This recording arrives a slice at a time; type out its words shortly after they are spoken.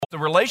The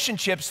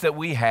relationships that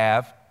we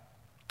have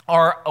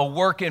are a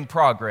work in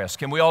progress.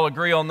 Can we all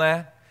agree on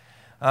that?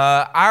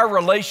 Our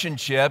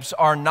relationships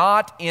are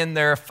not in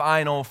their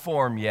final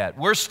form yet.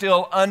 We're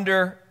still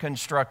under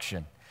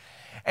construction.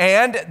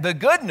 And the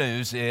good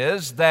news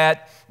is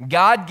that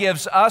God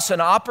gives us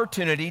an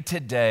opportunity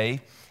today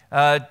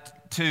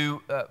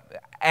to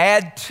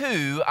add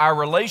to our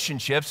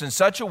relationships in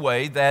such a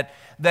way that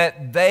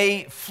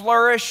they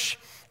flourish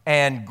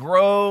and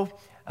grow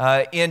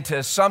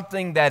into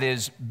something that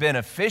is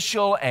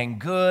beneficial and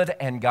good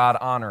and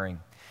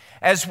God-honoring.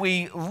 As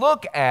we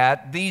look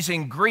at these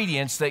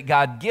ingredients that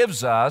God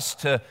gives us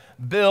to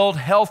build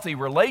healthy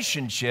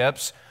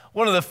relationships,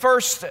 one of the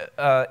first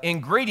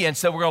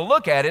ingredients that we're going to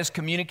look at is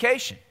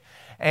communication.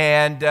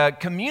 And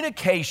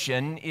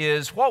communication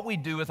is what we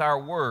do with our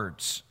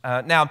words.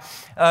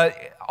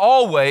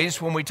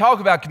 Always when we talk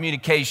about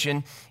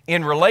communication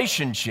in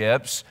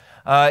relationships,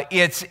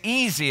 it's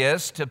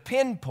easiest to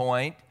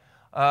pinpoint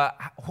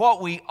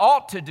what we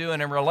ought to do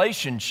in a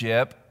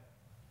relationship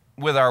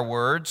with our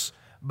words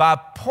by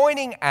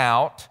pointing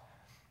out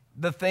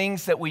the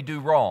things that we do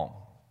wrong,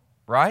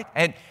 right?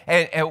 And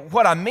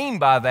what I mean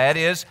by that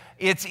is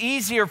it's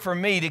easier for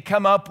me to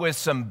come up with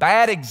some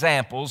bad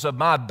examples of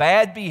my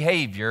bad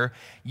behavior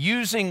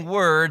using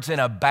words in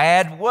a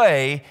bad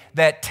way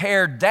that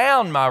tear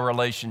down my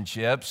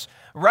relationships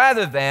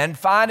rather than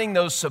finding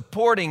those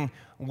supporting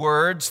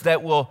words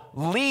that will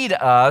lead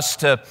us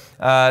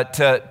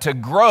to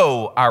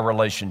grow our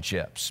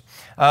relationships.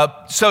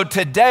 So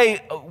today,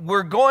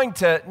 we're going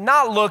to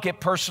not look at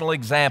personal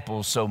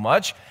examples so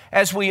much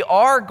as we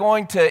are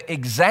going to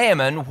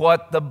examine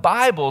what the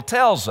Bible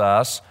tells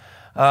us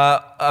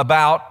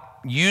about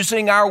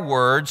using our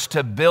words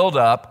to build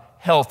up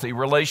healthy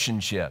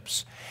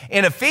relationships.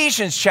 In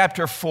Ephesians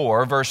chapter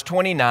 4, verse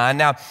 29,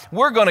 now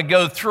we're going to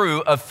go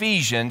through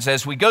Ephesians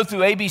as we go through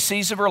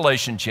ABCs of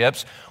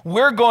relationships.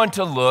 We're going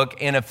to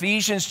look in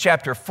Ephesians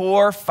chapter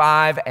 4,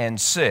 5,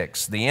 and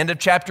 6, the end of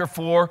chapter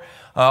 4,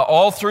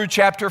 all through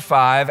chapter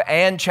 5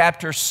 and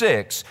chapter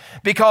 6,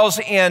 because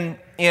in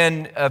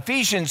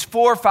Ephesians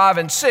 4, 5,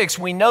 and 6,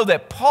 we know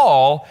that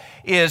Paul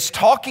is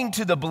talking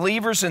to the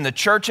believers in the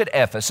church at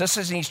Ephesus,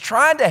 and he's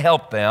trying to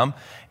help them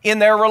in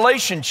their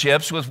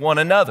relationships with one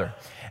another.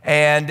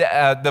 And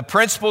the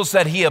principles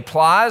that he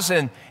applies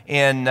in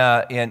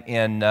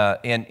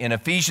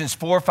Ephesians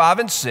 4, 5,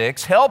 and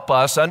 6 help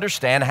us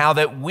understand how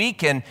that we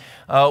can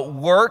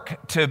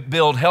work to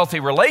build healthy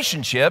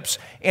relationships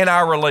in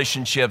our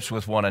relationships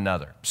with one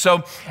another.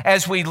 So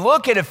as we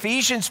look at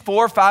Ephesians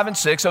 4, 5, and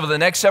 6 over the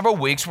next several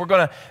weeks, we're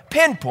going to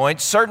pinpoint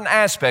certain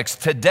aspects.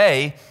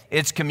 Today,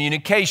 it's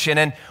communication.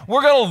 And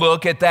we're going to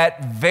look at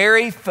that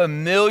very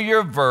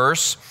familiar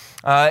verse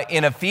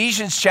in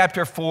Ephesians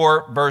chapter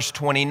 4, verse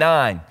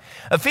 29.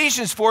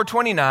 Ephesians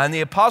 4:29,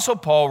 the Apostle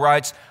Paul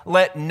writes,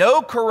 "Let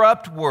no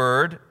corrupt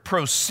word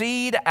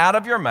proceed out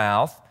of your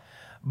mouth,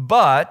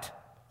 but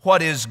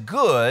what is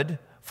good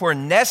for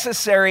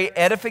necessary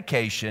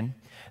edification,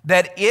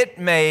 that it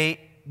may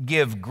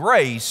give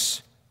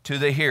grace to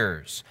the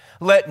hearers."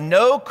 Let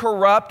no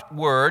corrupt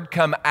word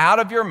come out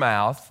of your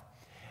mouth,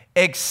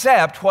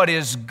 except what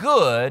is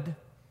good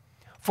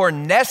for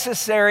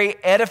necessary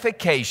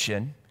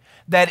edification,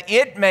 that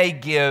it may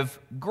give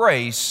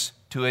grace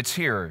to its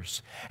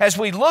hearers. As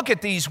we look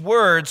at these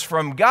words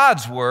from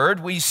God's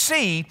Word, we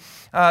see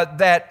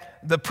that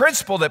the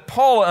principle that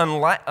Paul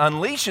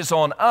unleashes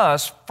on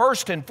us,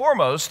 first and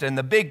foremost, and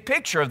the big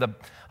picture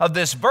of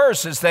this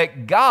verse is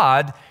that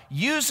God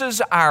uses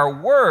our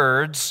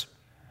words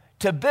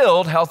to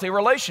build healthy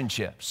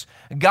relationships.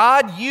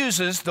 God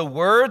uses the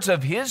words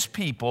of His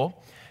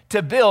people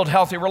to build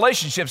healthy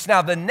relationships.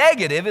 Now, the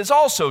negative is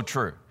also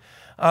true.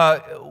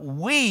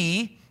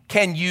 We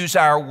can use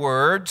our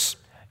words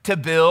to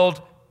build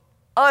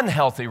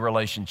unhealthy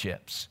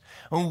relationships.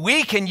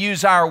 We can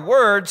use our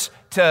words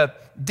to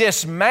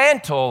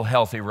dismantle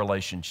healthy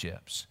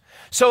relationships.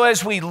 So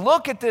as we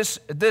look at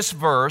this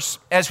verse,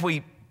 as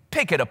we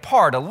pick it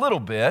apart a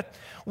little bit,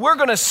 we're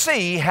going to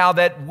see how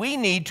that we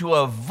need to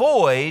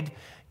avoid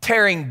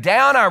tearing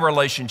down our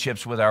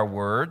relationships with our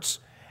words,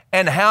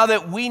 and how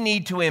that we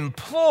need to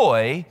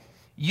employ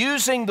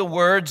using the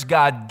words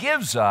God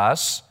gives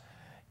us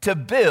to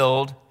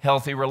build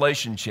healthy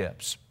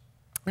relationships.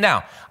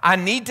 Now, I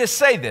need to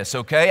say this,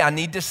 okay? I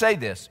need to say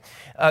this.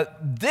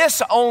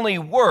 This only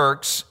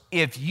works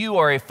if you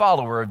are a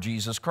follower of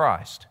Jesus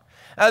Christ.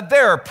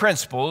 There are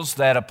principles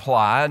that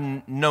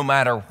apply no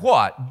matter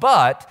what,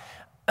 but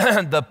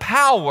the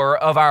power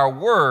of our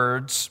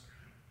words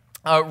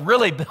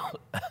really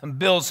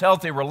builds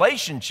healthy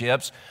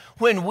relationships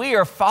when we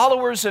are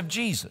followers of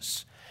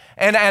Jesus.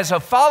 And as a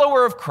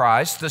follower of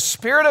Christ, the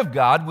Spirit of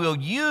God will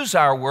use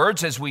our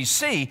words, as we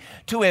see,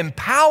 to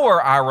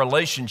empower our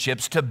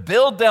relationships, to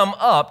build them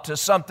up to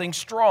something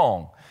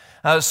strong,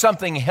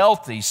 something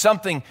healthy,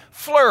 something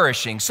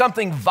flourishing,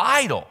 something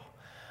vital.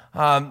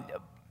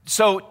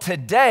 So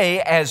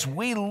today, as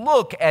we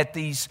look at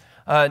these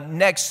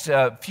next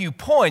few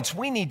points,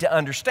 we need to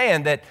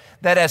understand that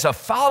as a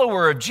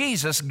follower of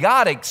Jesus,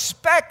 God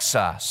expects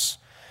us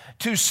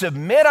to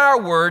submit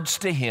our words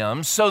to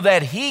Him so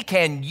that He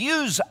can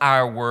use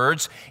our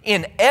words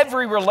in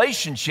every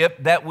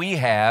relationship that we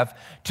have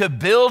to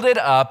build it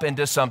up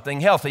into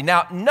something healthy.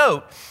 Now,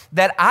 note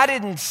that I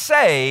didn't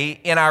say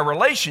in our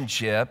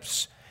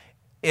relationships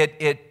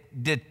that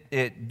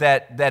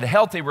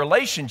healthy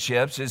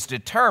relationships is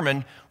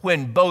determined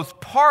when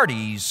both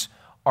parties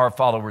are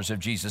followers of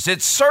Jesus.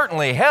 It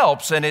certainly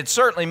helps and it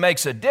certainly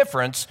makes a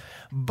difference,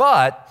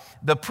 but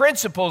the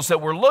principles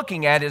that we're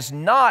looking at is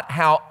not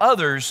how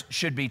others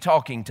should be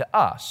talking to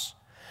us,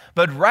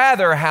 but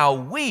rather how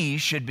we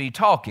should be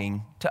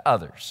talking to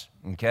others,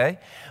 okay?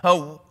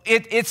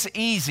 It's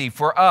easy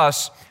for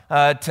us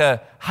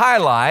to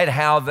highlight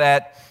how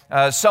that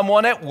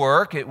someone at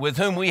work with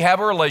whom we have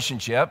a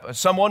relationship,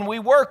 someone we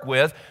work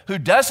with who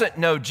doesn't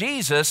know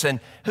Jesus and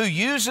who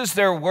uses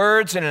their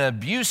words in an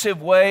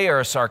abusive way or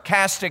a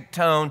sarcastic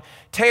tone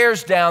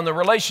tears down the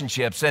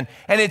relationships. And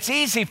it's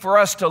easy for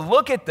us to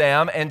look at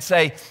them and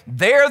say,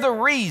 they're the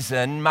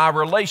reason my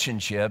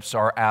relationships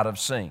are out of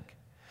sync.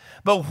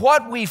 But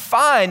what we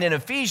find in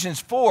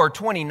Ephesians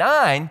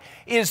 4:29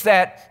 is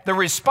that the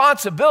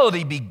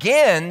responsibility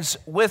begins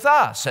with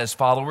us as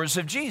followers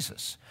of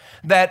Jesus.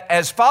 That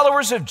as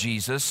followers of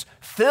Jesus,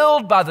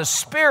 filled by the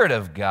Spirit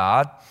of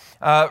God,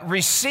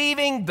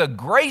 receiving the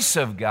grace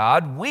of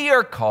God, we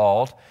are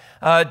called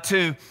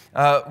to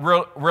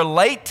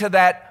relate to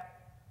that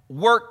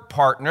work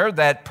partner,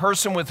 that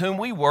person with whom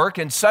we work,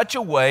 in such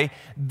a way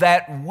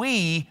that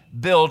we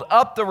build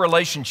up the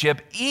relationship,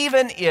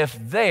 even if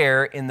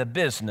they're in the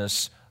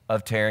business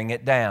of tearing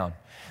it down.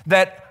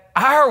 That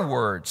our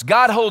words,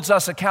 God holds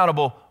us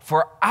accountable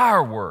for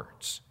our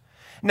words.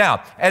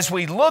 Now, as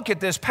we look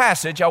at this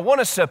passage, I want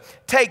us to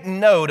take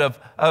note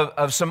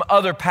of some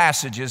other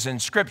passages in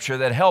Scripture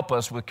that help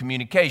us with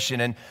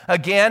communication. And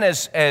again,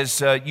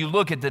 as you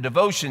look at the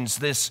devotions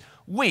this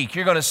week,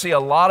 you're going to see a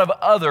lot of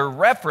other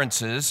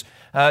references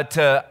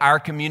to our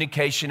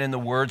communication and the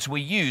words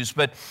we use.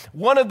 But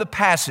one of the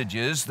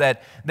passages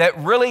that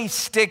really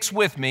sticks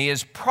with me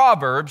is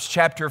Proverbs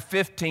chapter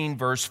 15,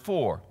 verse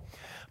 4.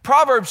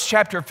 Proverbs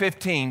chapter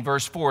 15,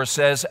 verse 4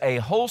 says, "A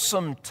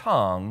wholesome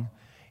tongue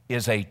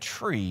is a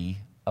tree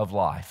of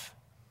life."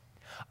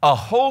 A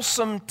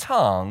wholesome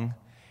tongue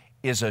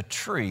is a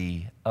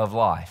tree of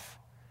life.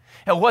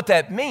 And what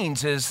that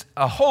means is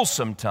a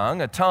wholesome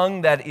tongue, a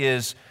tongue that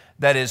is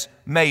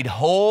made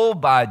whole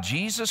by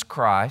Jesus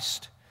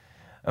Christ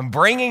and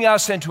bringing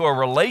us into a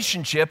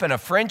relationship and a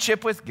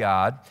friendship with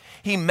God.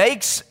 He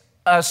makes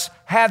us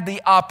have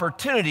the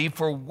opportunity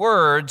for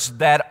words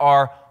that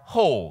are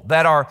whole,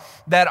 that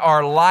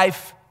are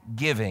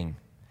life-giving.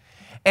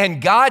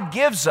 And God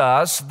gives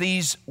us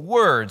these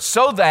words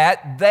so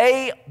that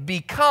they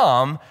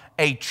become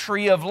a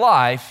tree of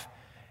life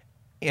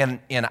in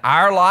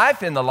our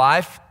life, in the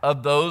life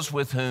of those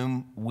with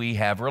whom we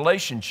have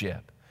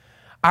relationship.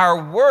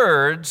 Our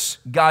words,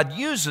 God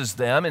uses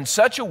them in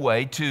such a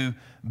way to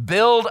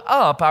build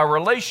up our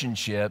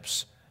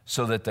relationships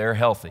so that they're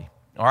healthy.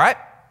 All right?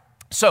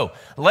 So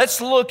let's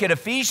look at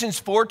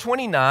Ephesians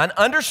 4:29,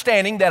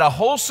 understanding that a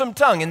wholesome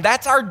tongue, and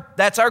that's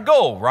our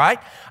goal, right?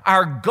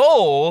 Our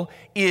goal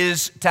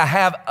is to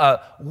have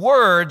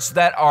words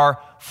that are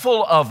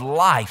full of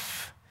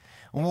life,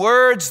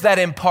 words that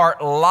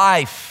impart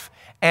life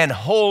and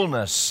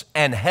wholeness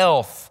and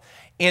health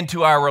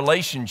into our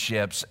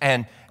relationships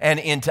and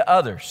into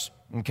others,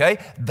 okay?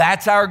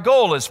 That's our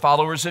goal as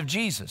followers of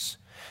Jesus.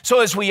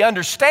 So as we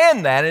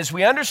understand that,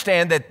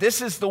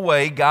 this is the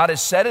way God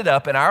has set it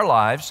up in our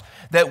lives,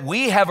 that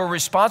we have a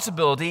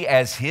responsibility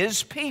as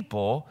His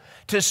people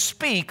to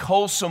speak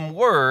wholesome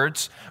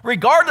words,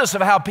 regardless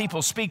of how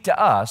people speak to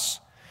us,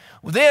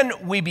 then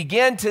we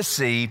begin to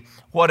see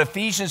what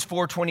Ephesians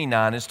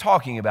 4:29 is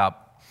talking about.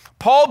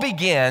 Paul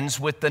begins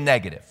with the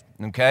negative,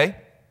 okay?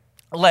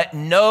 Let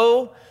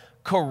no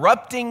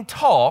corrupting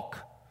talk,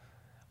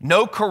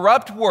 no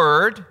corrupt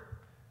word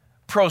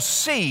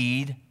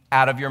proceed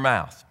out of your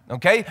mouth,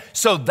 okay?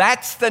 So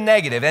that's the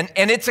negative, and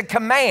it's a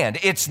command.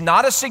 It's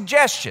not a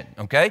suggestion,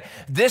 okay?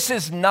 This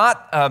is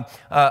not a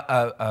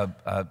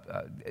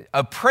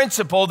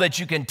principle that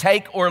you can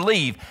take or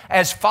leave.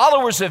 As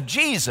followers of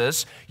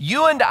Jesus,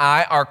 you and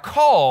I are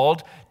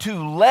called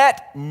to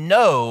let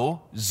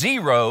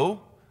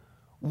zero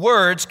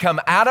words come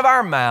out of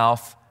our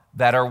mouth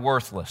that are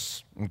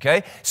worthless,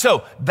 okay?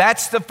 So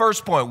that's the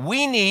first point.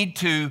 We need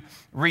to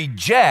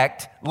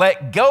reject,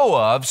 let go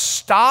of,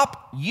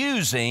 stop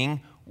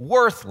using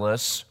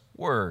worthless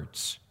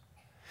words.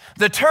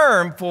 The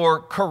term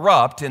for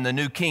corrupt in the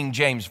New King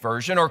James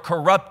Version, or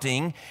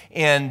corrupting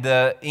in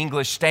the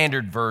English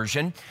Standard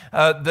Version,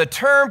 the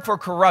term for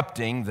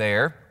corrupting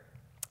there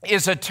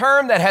is a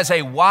term that has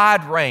a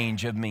wide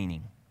range of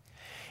meaning.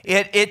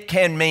 It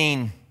can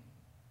mean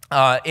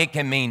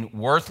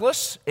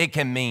worthless. It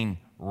can mean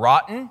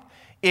rotten.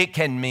 It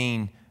can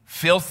mean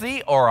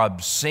filthy or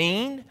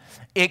obscene.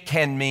 It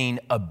can mean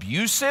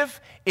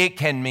abusive. It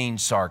can mean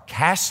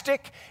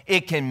sarcastic.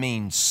 It can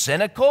mean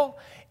cynical.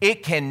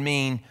 It can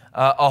mean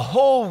a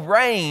whole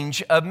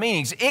range of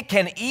meanings. It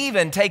can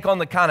even take on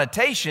the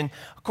connotation,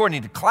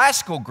 according to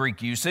classical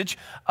Greek usage,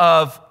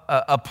 of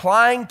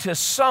applying to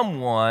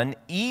someone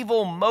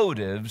evil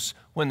motives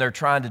when they're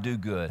trying to do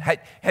good.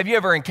 Have you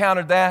ever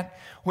encountered that?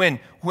 When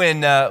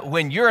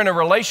you're in a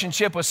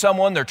relationship with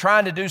someone, they're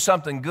trying to do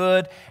something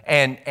good,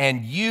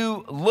 and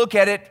you look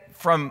at it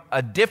from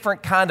a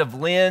different kind of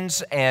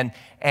lens, and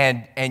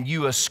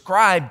you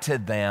ascribe to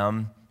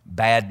them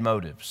bad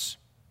motives.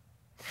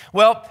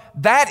 Well,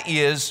 that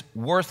is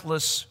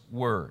worthless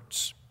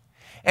words.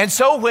 And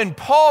so when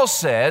Paul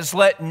says,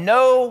 let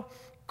no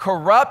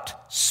corrupt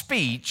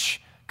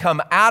speech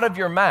come out of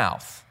your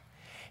mouth,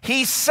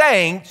 he's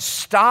saying,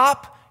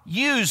 stop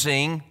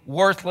using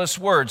worthless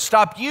words.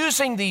 Stop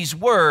using these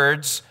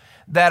words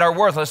that are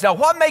worthless. Now,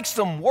 what makes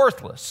them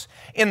worthless?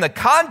 In the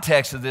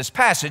context of this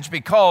passage,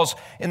 because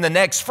in the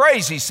next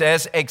phrase he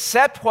says,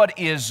 except what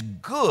is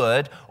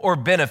good or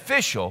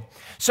beneficial.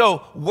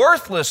 So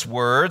worthless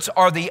words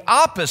are the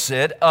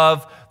opposite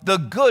of the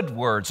good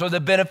words or the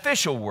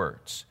beneficial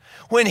words.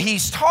 When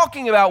he's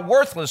talking about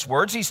worthless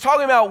words, he's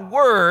talking about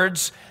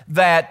words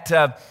that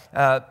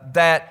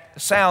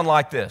sound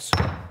like this.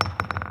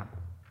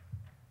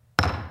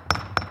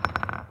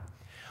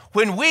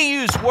 When we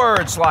use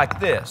words like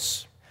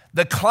this,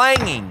 the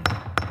clanging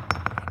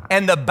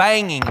and the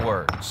banging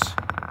words,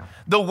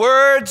 the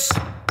words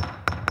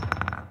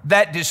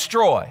that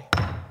destroy,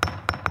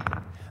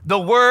 the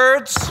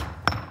words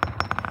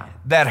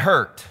that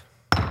hurt,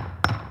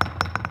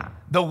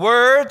 the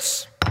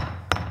words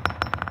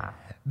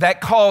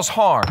that cause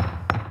harm,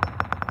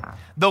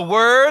 the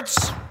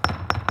words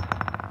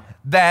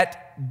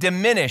that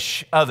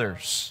diminish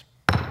others,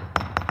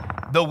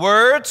 the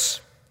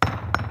words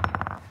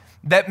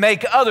that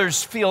make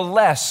others feel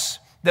less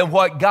than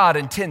what God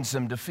intends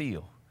them to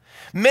feel.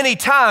 Many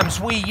times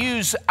we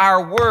use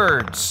our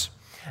words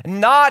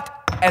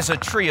not as a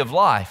tree of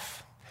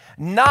life,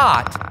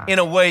 not in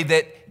a way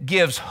that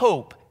gives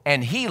hope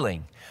and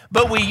healing,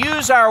 but we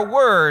use our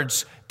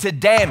words to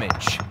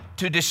damage,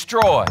 to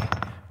destroy,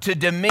 to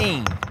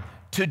demean,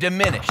 to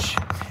diminish.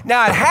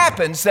 Now, it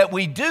happens that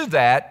we do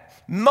that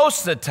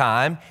most of the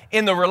time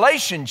in the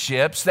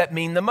relationships that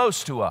mean the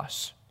most to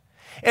us.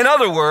 In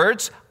other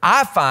words,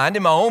 I find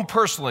in my own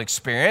personal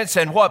experience,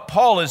 and what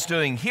Paul is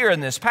doing here in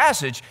this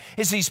passage,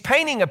 is he's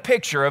painting a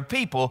picture of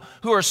people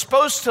who are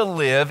supposed to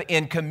live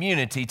in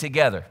community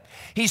together.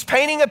 He's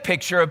painting a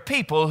picture of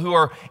people who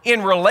are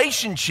in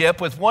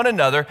relationship with one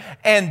another,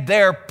 and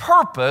their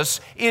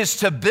purpose is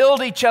to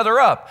build each other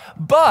up.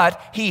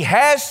 But he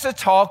has to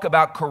talk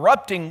about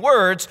corrupting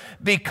words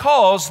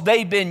because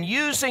they've been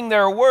using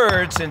their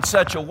words in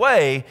such a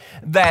way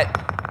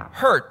that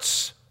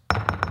hurts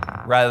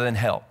rather than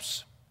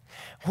helps.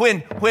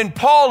 When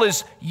Paul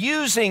is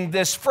using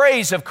this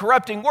phrase of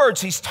corrupting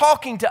words, he's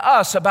talking to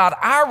us about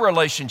our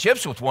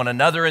relationships with one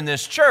another in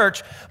this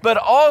church, but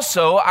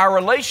also our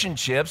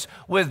relationships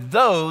with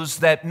those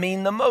that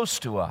mean the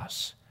most to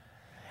us.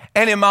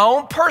 And in my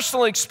own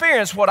personal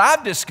experience, what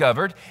I've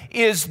discovered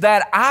is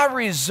that I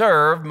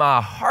reserve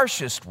my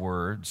harshest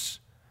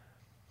words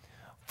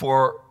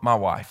for my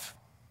wife.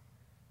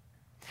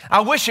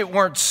 I wish it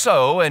weren't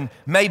so, and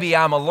maybe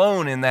I'm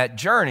alone in that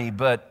journey,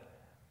 but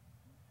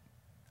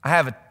I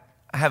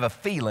have a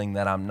feeling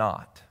that I'm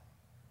not.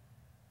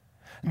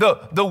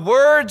 The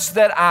words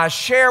that I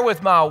share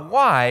with my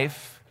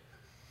wife,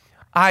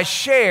 I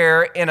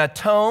share in a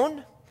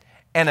tone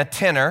and a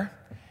tenor,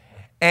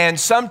 and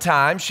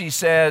sometimes she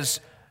says,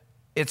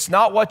 it's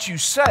not what you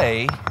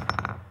say,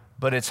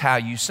 but it's how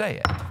you say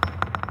it.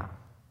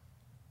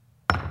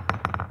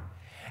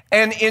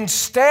 And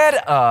instead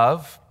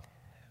of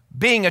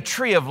being a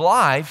tree of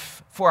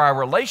life for our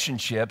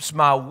relationships,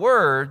 my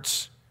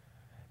words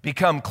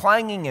become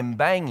clanging and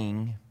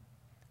banging,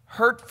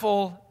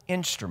 hurtful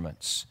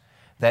instruments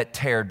that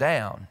tear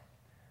down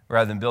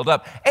rather than build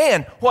up.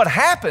 And what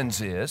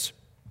happens is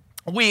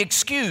we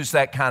excuse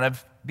that kind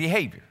of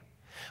behavior.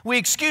 We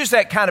excuse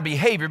that kind of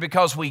behavior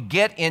because we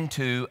get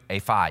into a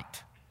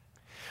fight.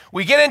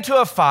 We get into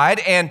a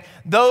fight, and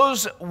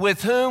those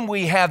with whom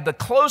we have the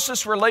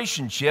closest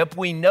relationship,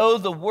 we know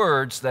the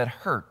words that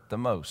hurt the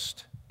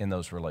most in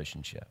those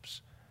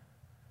relationships.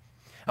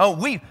 Oh,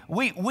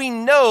 we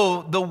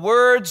know the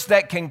words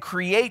that can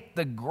create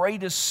the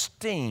greatest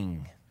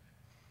sting.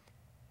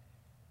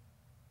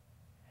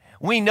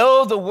 We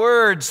know the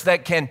words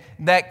that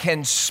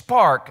can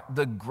spark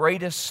the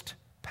greatest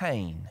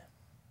pain.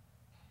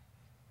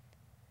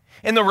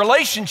 In the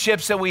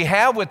relationships that we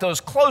have with those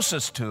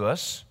closest to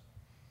us,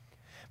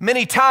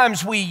 many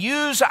times we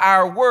use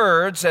our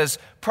words, as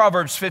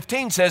Proverbs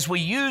 15 says,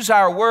 we use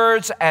our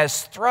words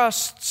as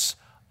thrusts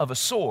of a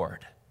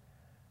sword,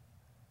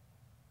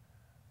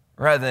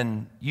 rather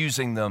than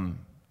using them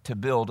to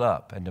build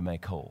up and to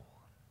make whole.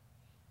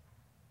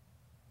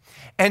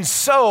 And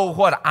so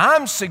what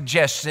I'm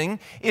suggesting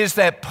is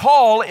that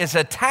Paul is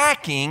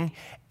attacking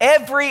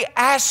every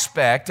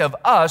aspect of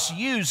us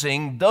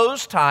using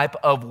those type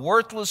of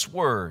worthless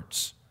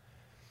words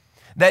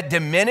that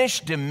diminish,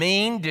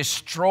 demean,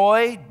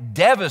 destroy,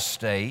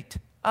 devastate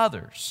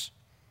others.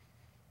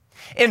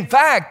 In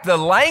fact, the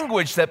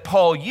language that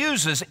Paul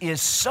uses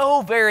is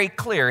so very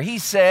clear. He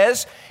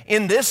says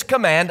in this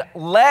command,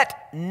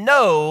 let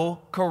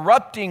no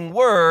corrupting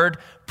word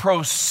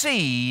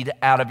proceed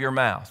out of your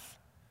mouth.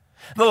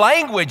 The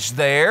language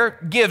there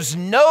gives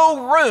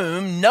no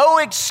room, no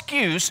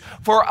excuse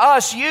for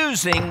us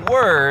using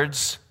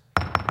words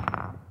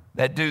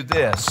that do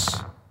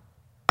this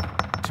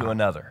to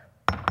another.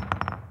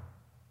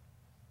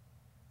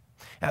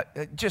 Now,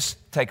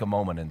 just take a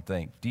moment and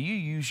think. Do you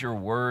use your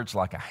words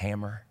like a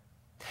hammer?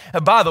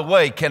 By the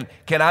way, can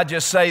I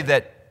just say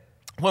that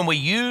when we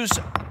use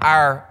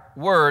our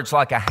words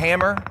like a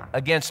hammer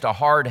against a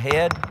hard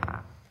head,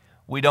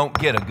 we don't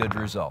get a good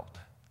result.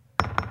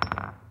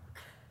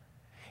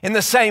 In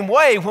the same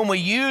way, when we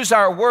use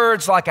our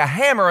words like a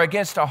hammer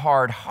against a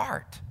hard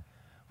heart,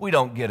 we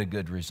don't get a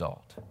good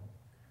result.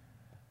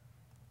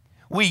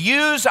 We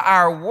use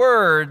our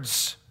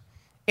words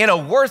in a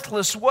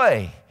worthless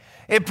way.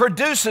 It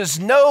produces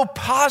no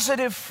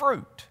positive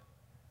fruit.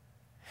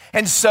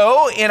 And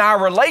so, in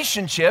our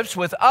relationships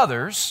with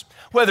others,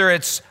 whether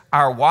it's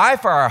our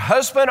wife or our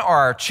husband or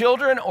our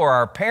children or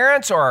our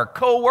parents or our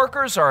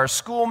co-workers or our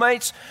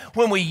schoolmates,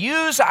 when we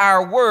use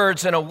our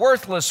words in a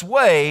worthless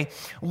way,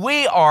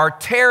 we are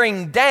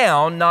tearing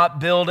down, not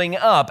building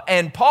up.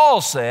 And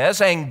Paul says,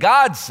 and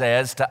God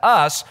says to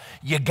us,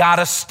 you got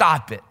to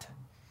stop it.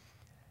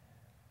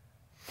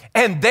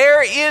 And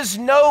there is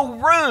no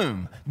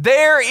room,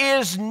 there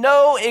is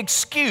no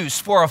excuse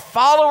for a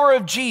follower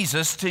of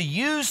Jesus to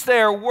use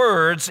their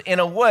words in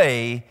a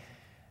way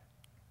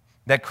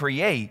that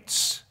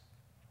creates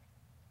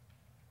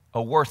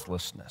a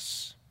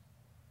worthlessness.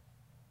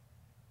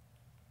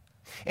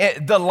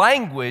 The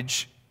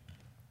language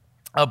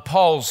of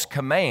Paul's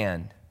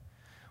command,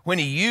 when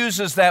he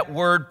uses that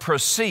word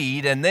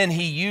proceed and then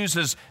he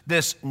uses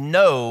this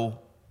no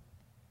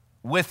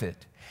with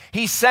it,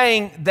 he's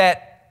saying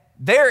that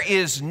there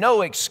is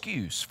no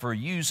excuse for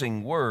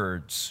using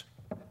words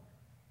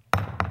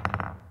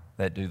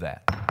that do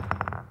that.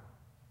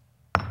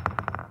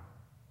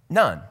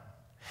 None.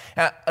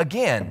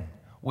 Again,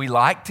 we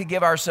like to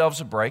give ourselves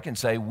a break and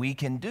say we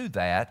can do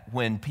that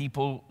when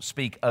people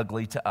speak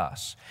ugly to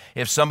us.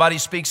 If somebody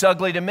speaks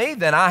ugly to me,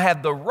 then I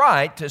have the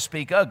right to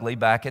speak ugly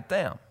back at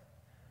them.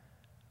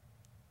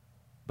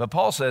 But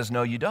Paul says,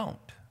 no, you don't.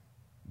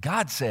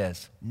 God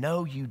says,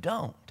 no, you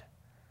don't.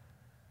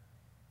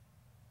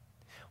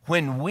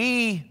 When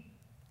we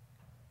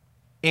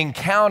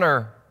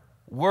encounter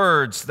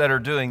words that are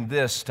doing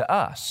this to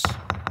us,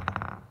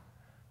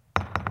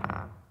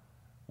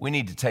 we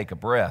need to take a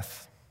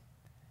breath.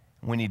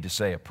 We need to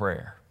say a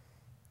prayer.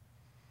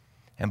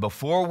 And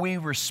before we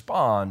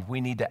respond, we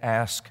need to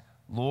ask,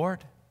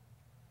 Lord,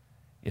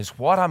 is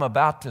what I'm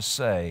about to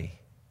say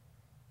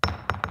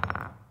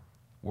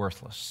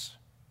worthless?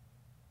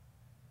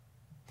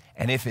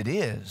 And if it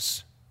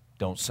is,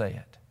 don't say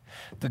it.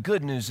 The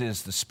good news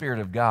is the Spirit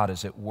of God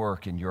is at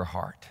work in your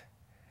heart.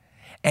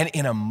 And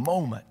in a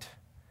moment,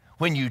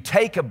 when you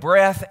take a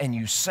breath and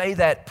you say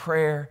that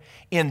prayer,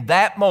 in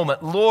that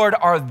moment, Lord,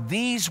 are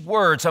these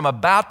words I'm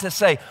about to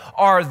say,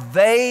 are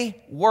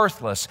they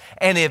worthless?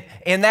 And if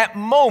in that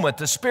moment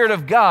the Spirit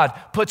of God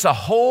puts a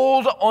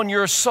hold on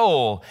your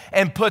soul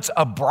and puts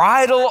a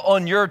bridle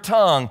on your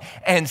tongue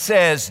and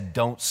says,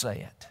 don't say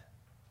it.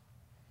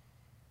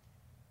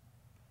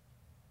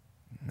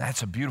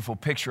 That's a beautiful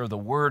picture of the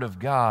Word of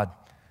God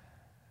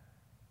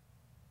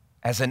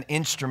as an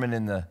instrument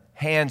in the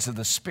hands of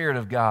the Spirit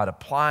of God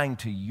applying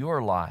to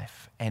your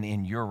life and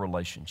in your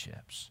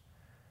relationships.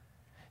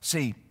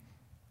 See,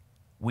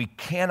 we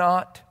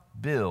cannot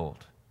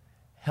build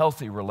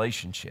healthy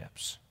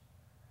relationships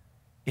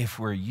if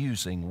we're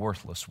using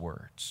worthless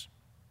words.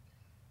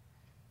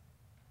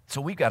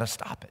 So we've got to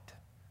stop it.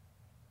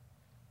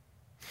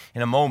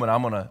 In a moment,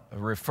 I'm going to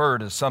refer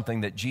to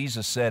something that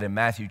Jesus said in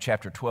Matthew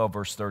chapter 12,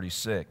 verse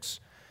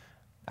 36.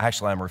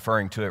 Actually, I'm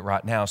referring to it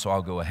right now, so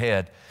I'll go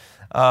ahead.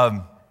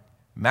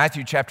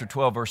 Matthew chapter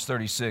 12, verse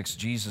 36,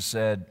 Jesus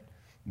said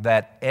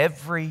that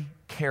every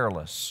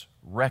careless,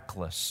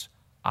 reckless,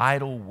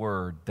 idle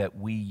word that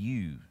we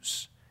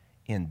use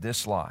in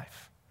this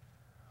life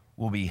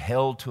will be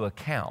held to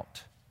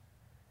account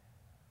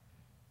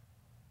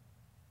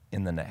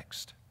in the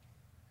next.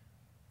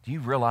 Do you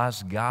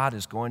realize God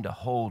is going to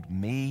hold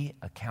me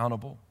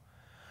accountable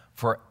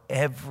for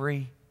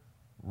every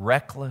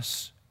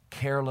reckless,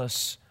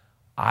 careless,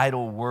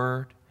 idle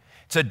word?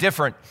 It's a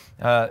different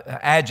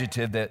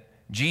adjective that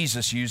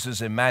Jesus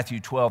uses in Matthew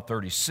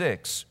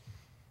 12:36,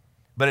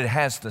 but it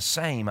has the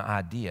same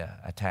idea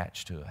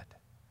attached to it.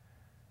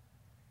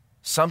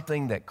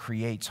 Something that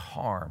creates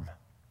harm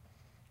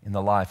in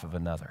the life of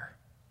another.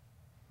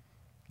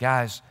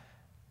 Guys,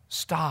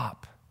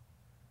 stop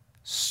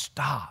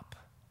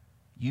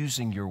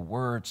using your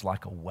words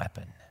like a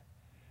weapon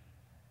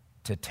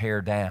to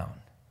tear down,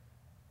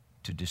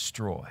 to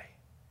destroy,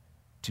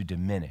 to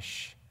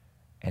diminish,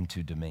 and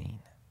to demean.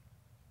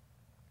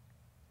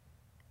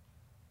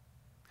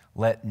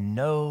 Let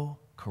no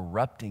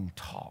corrupting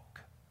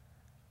talk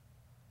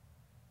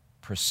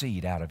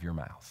proceed out of your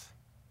mouth.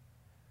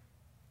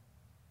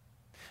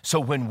 So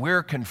when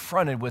we're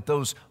confronted with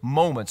those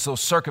moments,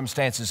 those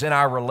circumstances in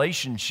our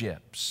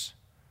relationships,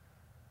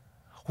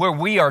 where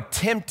we are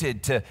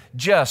tempted to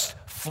just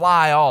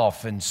fly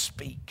off and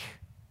speak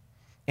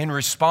in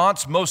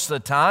response most of the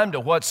time to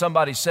what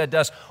somebody said to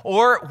us,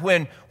 or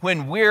when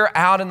we're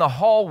out in the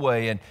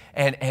hallway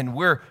and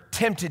we're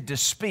tempted to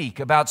speak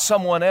about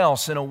someone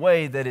else in a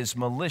way that is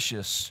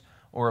malicious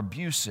or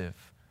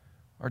abusive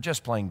or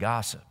just plain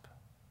gossip,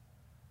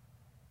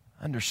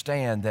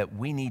 understand that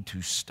we need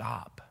to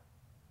stop,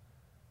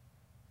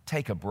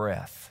 take a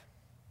breath,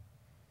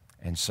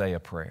 and say a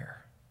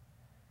prayer.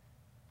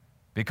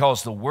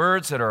 Because the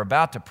words that are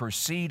about to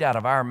proceed out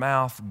of our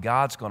mouth,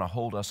 God's going to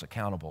hold us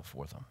accountable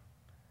for them.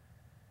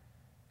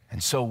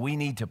 And so we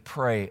need to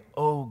pray,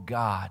 oh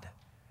God,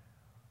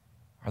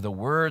 are the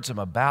words I'm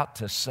about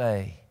to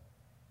say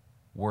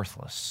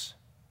worthless?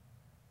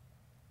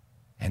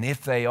 And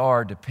if they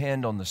are,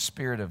 depend on the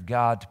Spirit of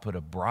God to put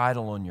a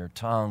bridle on your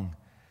tongue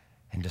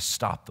and to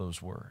stop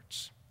those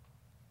words.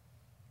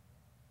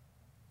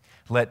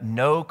 Let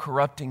no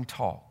corrupting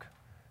talk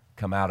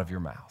come out of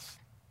your mouth.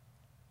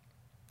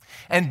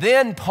 And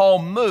then Paul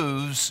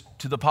moves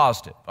to the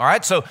positive. All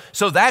right, so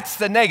that's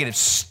the negative.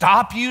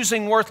 Stop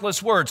using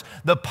worthless words.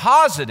 The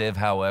positive,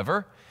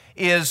 however,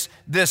 is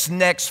this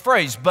next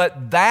phrase,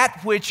 but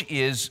that which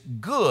is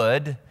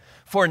good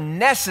for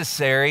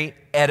necessary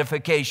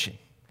edification.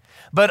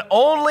 But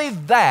only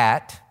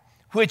that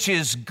which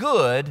is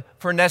good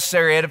for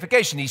necessary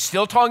edification. He's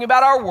still talking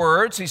about our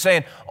words. He's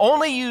saying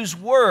only use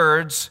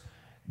words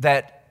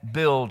that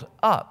build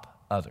up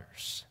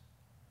others.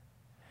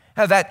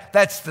 Now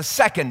that's the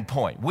second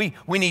point. We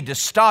need to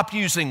stop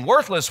using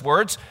worthless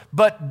words,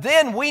 but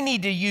then we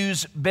need to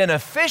use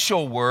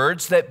beneficial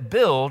words that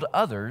build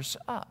others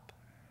up.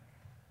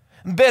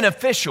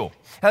 Beneficial.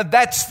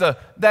 That's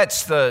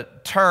the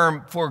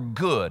term for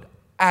good,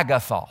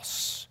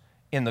 agathos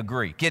in the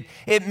Greek.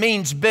 It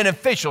means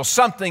beneficial,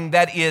 something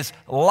that is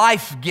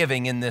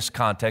life-giving in this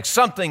context,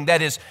 something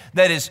that is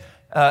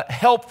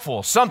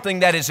helpful,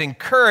 something that is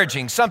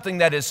encouraging, something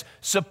that is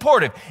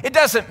supportive. It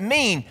doesn't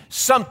mean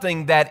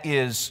something that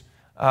is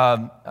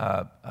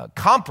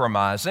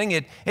compromising.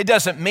 It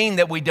doesn't mean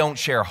that we don't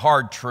share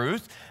hard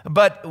truth,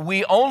 but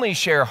we only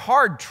share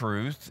hard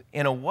truth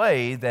in a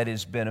way that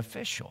is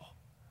beneficial.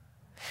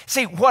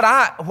 See, what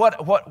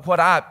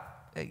I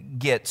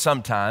get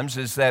sometimes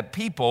is that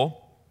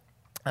people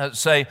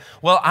say,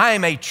 well, I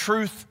am a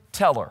truth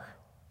teller.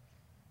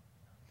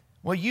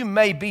 Well, you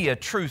may be a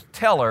truth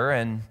teller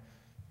and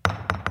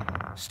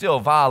still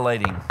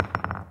violating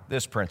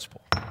this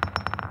principle.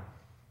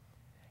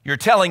 You're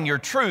telling your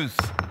truth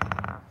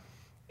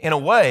in a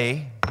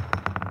way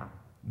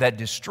that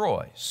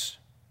destroys,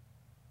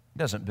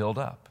 doesn't build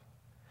up.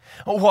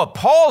 What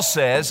Paul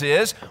says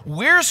is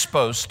we're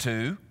supposed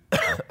to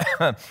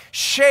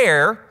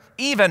share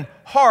even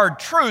hard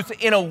truth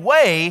in a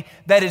way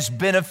that is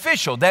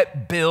beneficial,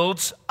 that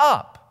builds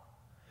up.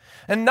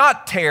 And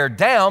not tear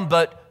down,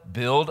 but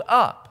build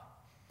up.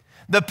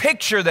 The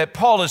picture that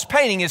Paul is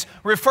painting is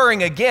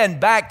referring again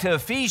back to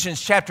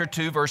Ephesians chapter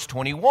 2, verse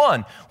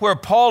 21, where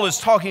Paul is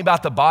talking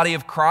about the body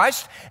of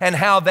Christ and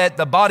how that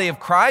the body of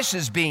Christ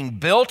is being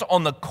built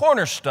on the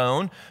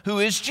cornerstone, who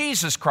is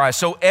Jesus Christ.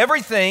 So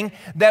everything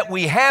that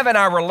we have in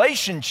our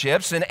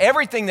relationships and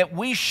everything that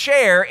we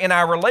share in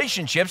our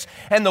relationships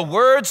and the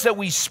words that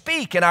we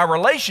speak in our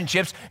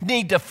relationships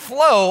need to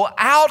flow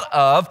out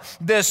of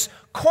this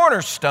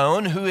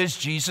cornerstone, who is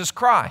Jesus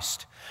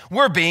Christ.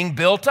 We're being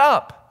built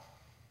up.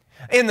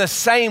 In the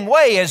same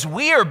way as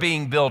we are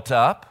being built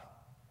up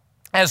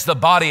as the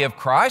body of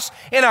Christ,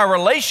 in our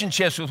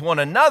relationships with one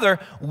another,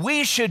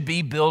 we should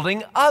be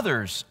building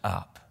others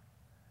up.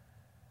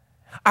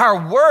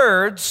 Our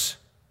words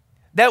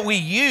that we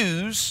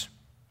use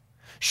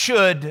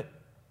should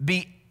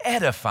be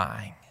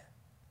edifying.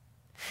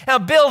 Now,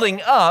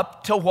 building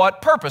up to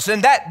what purpose?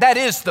 And that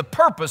is the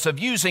purpose of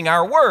using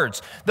our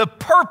words. The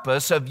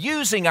purpose of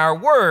using our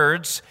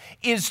words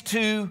is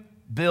to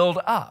build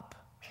up.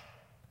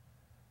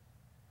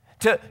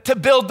 To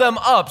build them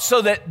up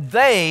so that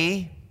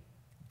they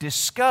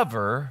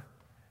discover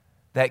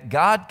that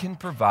God can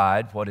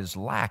provide what is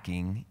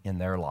lacking in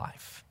their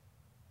life.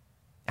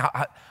 Now,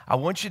 I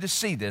want you to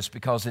see this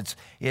because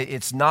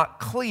it's not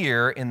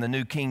clear in the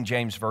New King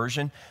James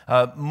Version,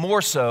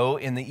 more so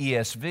in the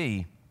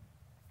ESV.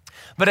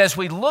 But as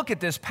we look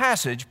at this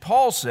passage,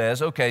 Paul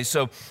says, okay,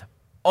 so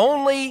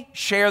only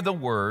share the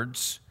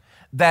words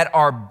that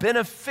are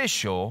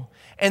beneficial,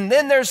 and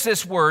then there's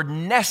this word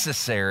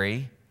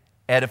necessary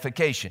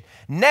edification.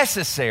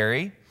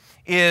 Necessary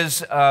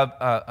is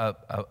a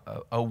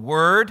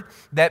word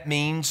that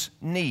means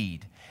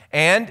need.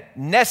 And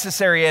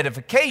necessary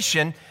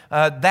edification,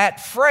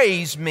 that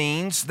phrase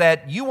means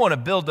that you want to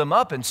build them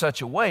up in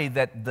such a way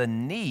that the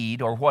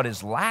need or what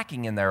is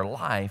lacking in their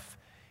life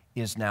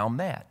is now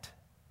met.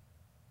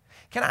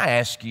 Can I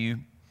ask you,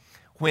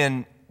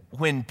 when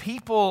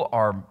people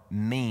are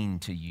mean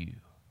to you,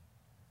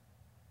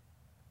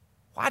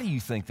 why do you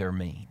think they're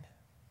mean?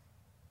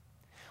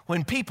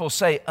 When people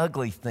say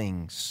ugly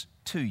things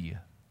to you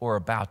or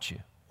about you,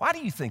 Why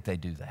do you think they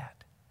do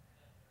that?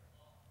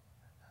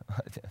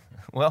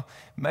 Well,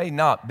 it may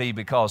not be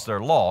because they're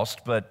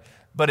lost, but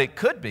it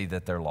could be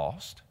that they're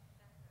lost.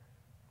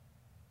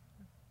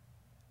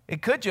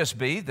 It could just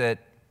be that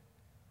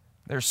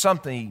there's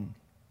something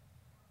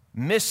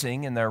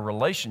missing in their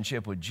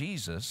relationship with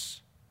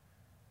Jesus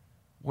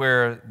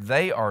where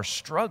they are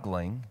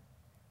struggling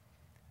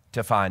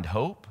to find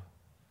hope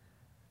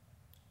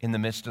in the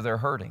midst of their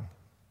hurting.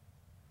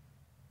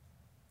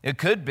 It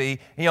could be,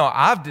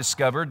 I've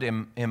discovered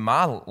in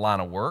my line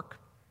of work,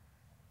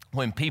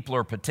 when people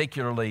are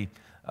particularly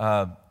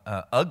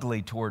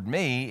ugly toward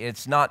me,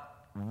 it's not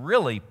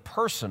really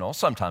personal.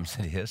 Sometimes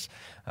it is,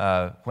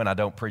 when I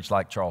don't preach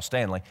like Charles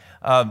Stanley.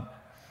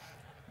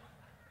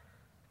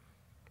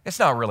 It's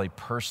not really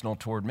personal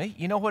toward me.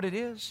 You know what it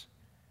is?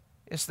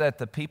 It's that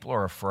the people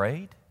are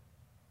afraid.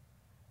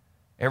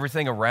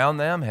 Everything around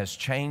them has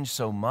changed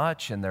so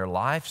much, and their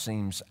life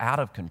seems out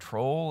of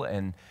control,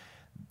 and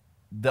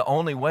the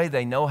only way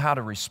they know how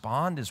to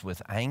respond is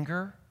with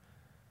anger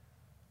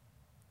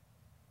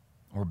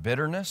or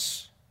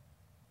bitterness.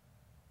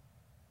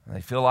 And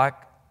they feel like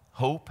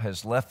hope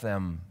has left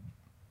them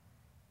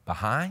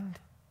behind.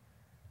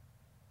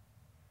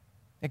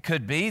 It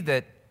could be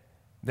that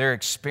they're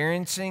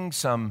experiencing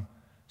some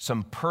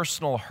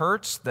personal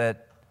hurts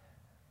that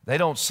they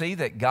don't see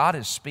that God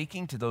is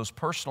speaking to those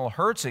personal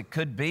hurts. It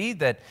could be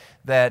that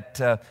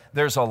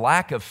there's a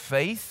lack of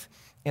faith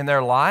in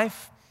their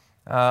life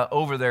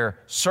over their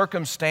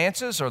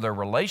circumstances or their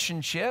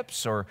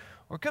relationships, or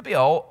it could be a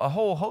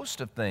whole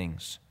host of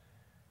things.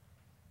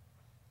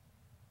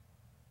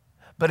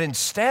 But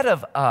instead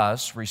of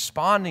us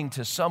responding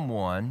to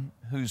someone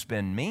who's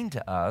been mean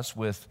to us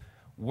with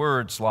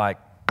words like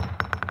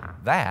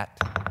that,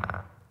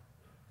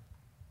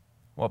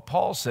 what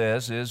Paul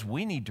says is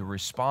we need to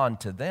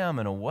respond to them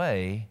in a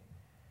way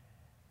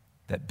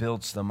that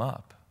builds them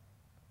up.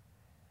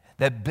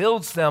 That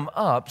builds them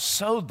up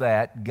so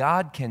that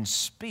God can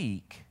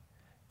speak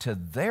to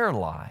their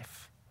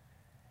life,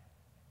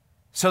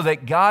 so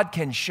that God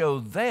can show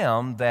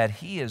them that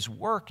He is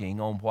working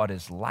on what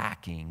is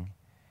lacking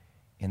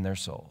in their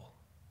soul.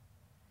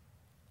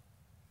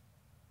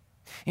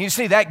 You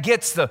see, that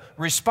gets the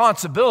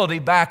responsibility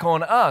back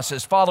on us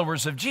as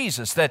followers of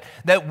Jesus,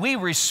 that we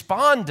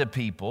respond to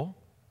people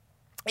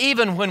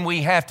even when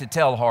we have to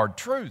tell hard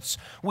truths.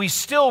 We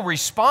still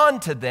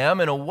respond to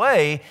them in a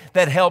way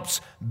that helps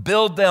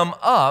build them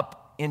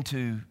up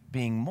into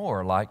being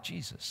more like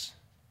Jesus.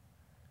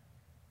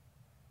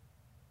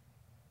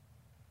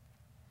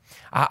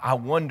 I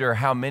wonder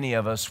how many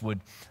of us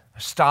would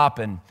stop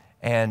and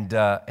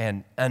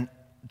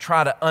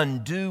try to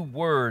undo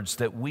words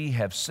that we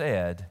have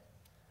said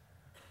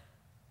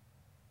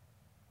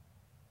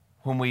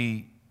when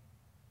we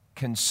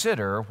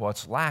consider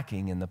what's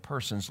lacking in the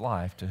person's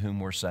life to whom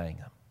we're saying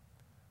them.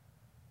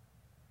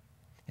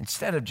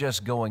 Instead of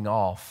just going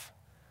off,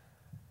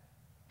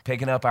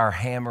 picking up our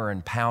hammer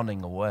and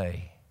pounding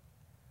away,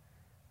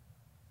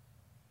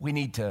 we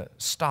need to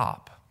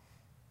stop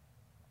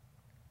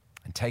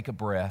and take a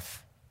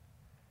breath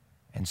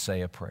and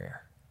say a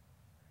prayer.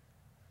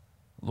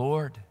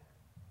 Lord,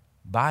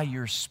 by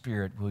your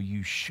Spirit, will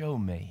you show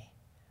me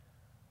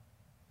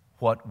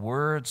what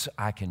words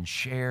I can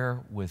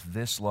share with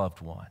this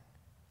loved one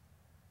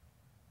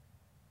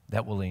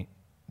that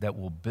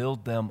will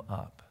build them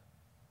up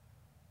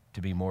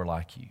to be more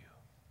like you.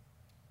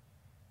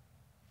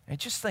 And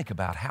just think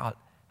about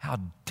how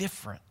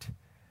different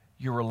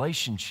your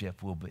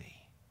relationship will be.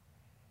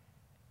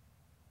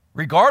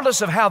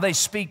 Regardless of how they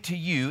speak to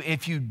you,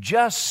 if you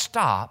just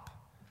stop,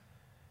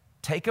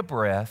 take a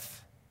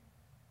breath,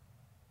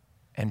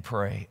 and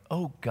pray,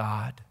 oh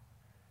God,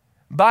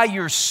 by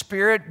your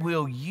Spirit,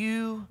 will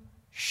you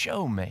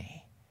show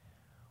me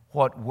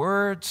what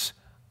words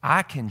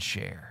I can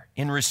share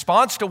in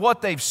response to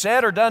what they've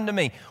said or done to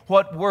me,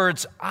 what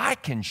words I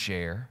can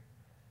share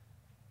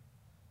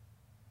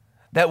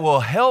that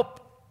will help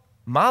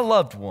my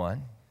loved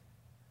one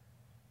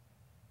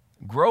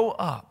grow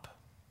up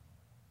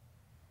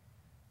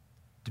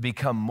to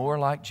become more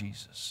like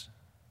Jesus.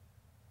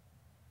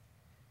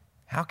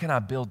 How can I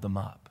build them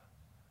up,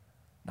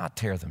 not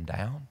tear them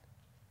down?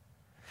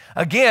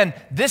 Again,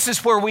 this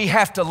is where we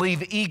have to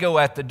leave ego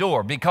at the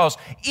door, because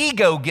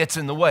ego gets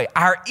in the way.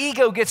 Our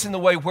ego gets in the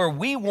way where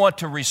we want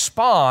to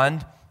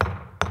respond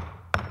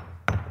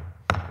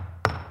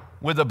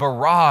with a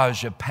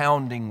barrage of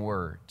pounding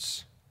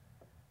words.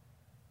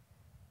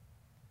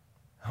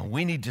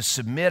 We need to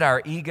submit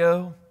our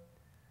ego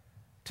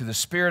to the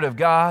Spirit of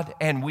God,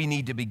 and we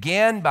need to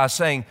begin by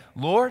saying,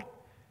 Lord,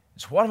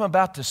 is what I'm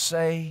about to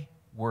say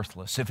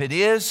worthless? If it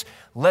is,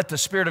 let the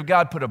Spirit of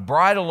God put a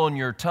bridle on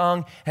your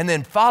tongue and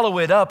then follow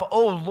it up.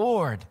 Oh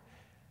Lord,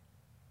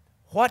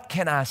 what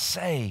can I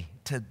say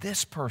to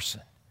this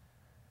person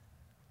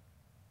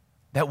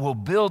that will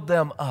build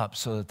them up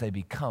so that they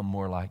become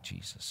more like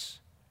Jesus?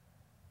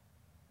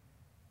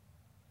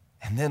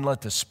 And then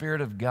let the Spirit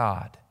of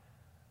God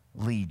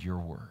lead your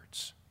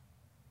words.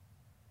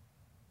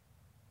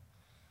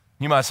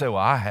 You might say, well,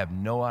 I have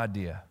no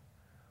idea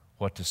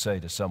what to say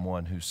to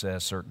someone who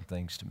says certain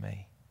things to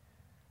me,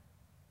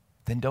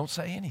 then don't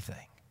say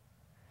anything.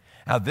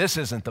 Now, this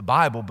isn't the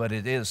Bible, but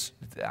it is.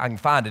 I can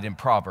find it in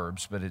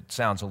Proverbs, but it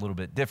sounds a little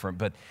bit different.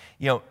 But,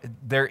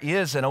 there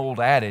is an old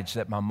adage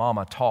that my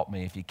mama taught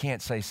me. If you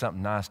can't say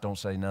something nice, don't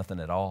say nothing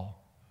at all.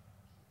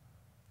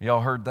 Y'all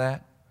heard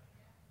that?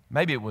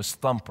 Maybe it was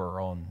Thumper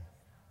on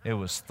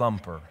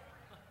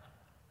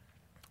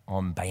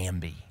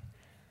Bambi.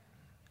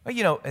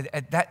 Well,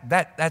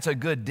 that's a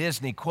good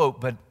Disney quote,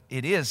 but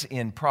it is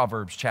in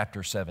Proverbs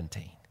chapter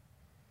 17.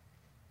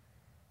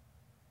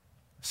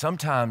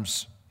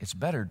 Sometimes it's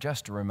better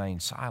just to remain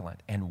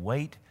silent and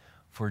wait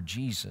for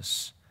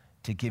Jesus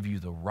to give you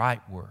the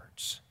right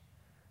words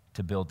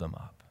to build them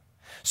up.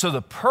 So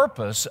the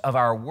purpose of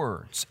our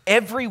words,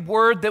 every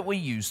word that we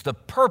use, the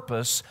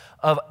purpose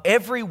of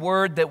every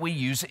word that we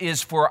use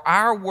is for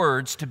our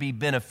words to be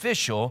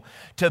beneficial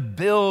to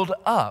build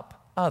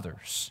up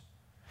others.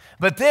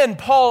 But then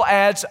Paul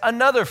adds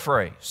another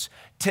phrase,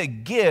 to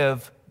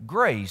give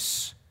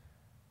grace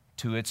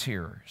to its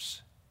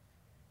hearers.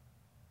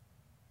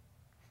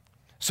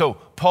 So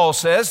Paul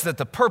says that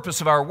the purpose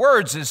of our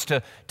words is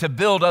to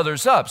build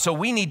others up. So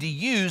we need to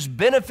use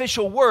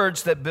beneficial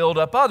words that build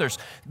up others.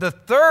 The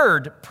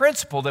third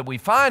principle that we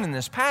find in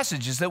this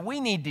passage is that we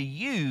need to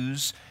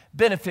use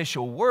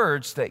beneficial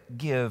words that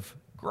give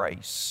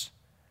grace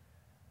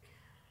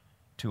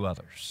to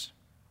others.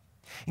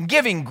 And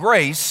giving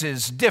grace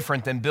is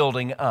different than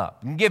building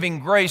up. And giving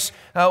grace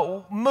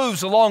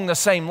moves along the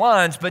same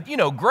lines, but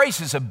grace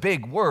is a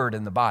big word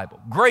in the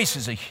Bible. Grace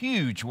is a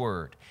huge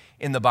word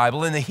in the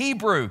Bible. In the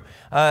Hebrew,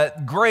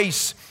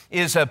 grace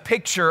is a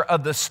picture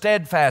of the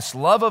steadfast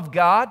love of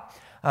God,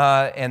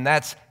 and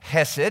that's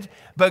hesed.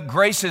 But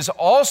grace is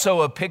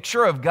also a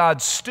picture of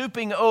God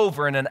stooping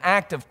over in an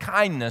act of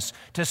kindness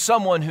to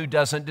someone who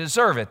doesn't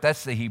deserve it.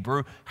 That's the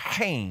Hebrew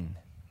chen.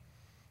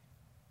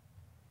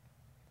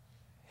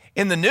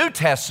 In the New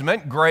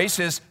Testament, grace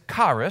is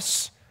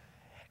charis,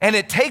 and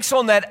it takes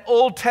on that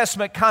Old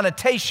Testament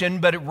connotation,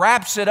 but it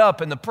wraps it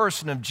up in the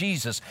person of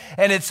Jesus.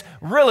 And it's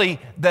really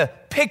the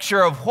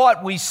picture of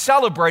what we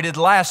celebrated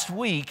last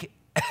week,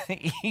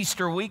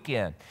 Easter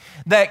weekend.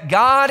 That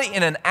God,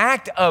 in an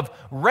act of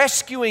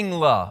rescuing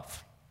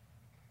love,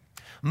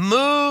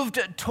 moved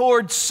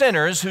toward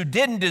sinners who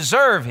didn't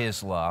deserve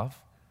His love,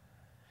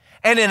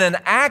 and in an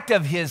act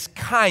of His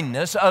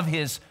kindness, of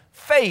His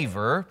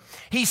favor,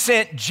 He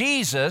sent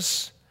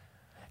Jesus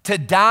to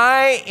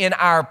die in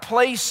our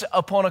place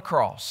upon a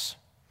cross,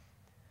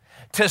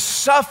 to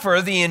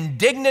suffer the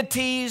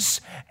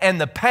indignities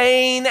and the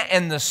pain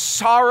and the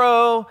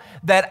sorrow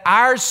that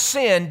our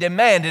sin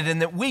demanded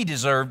and that we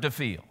deserved to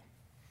feel.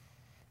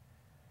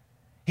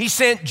 He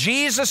sent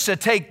Jesus to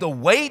take the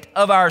weight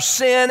of our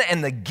sin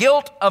and the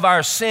guilt of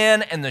our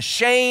sin and the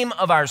shame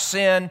of our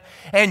sin,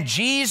 and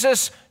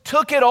Jesus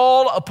took it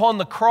all upon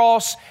the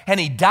cross, and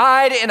He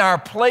died in our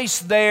place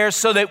there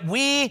so that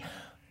we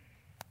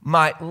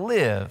might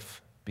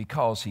live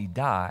because He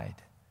died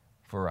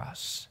for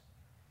us.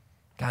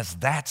 Guys,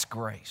 that's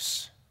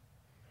grace.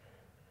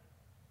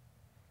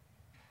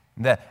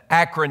 The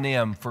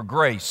acronym for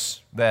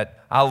grace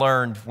that I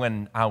learned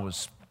when I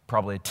was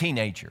probably a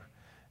teenager,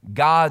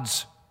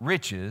 God's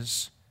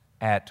riches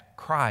at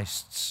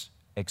Christ's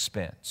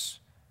expense.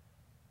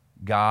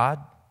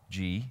 God's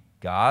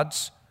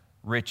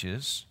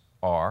riches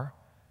are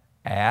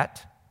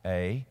at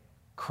a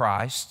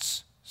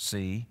Christ's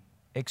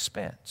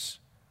expense.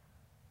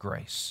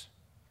 Grace.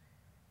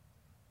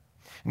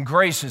 And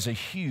grace is a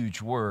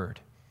huge word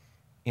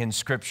in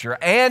Scripture.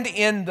 And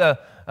in the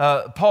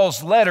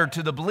Paul's letter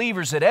to the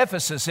believers at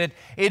Ephesus, it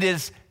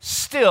is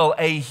still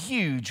a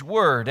huge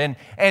word. And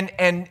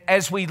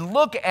as we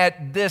look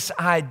at this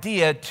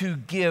idea to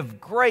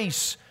give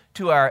grace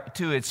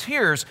to its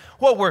hearers,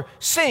 what we're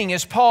seeing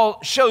is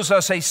Paul shows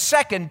us a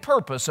second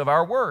purpose of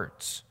our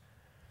words.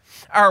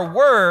 Our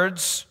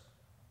words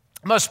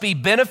must be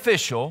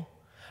beneficial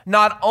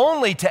not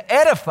only to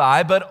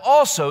edify, but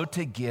also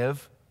to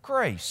give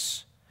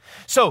grace.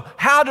 So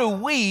how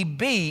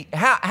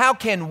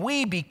can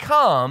we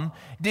become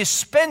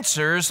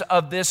dispensers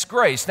of this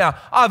grace? Now,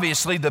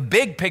 obviously, the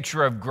big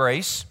picture of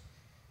grace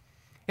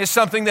is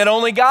something that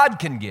only God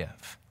can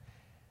give,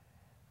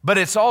 but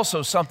it's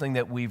also something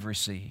that we've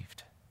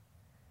received.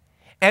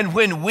 And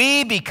when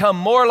we become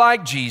more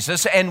like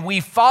Jesus and we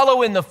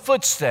follow in the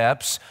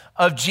footsteps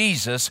of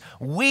Jesus,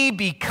 we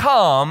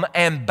become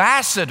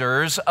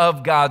ambassadors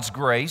of God's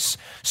grace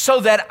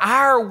so that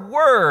our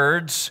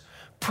words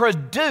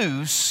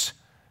produce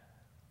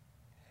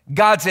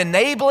God's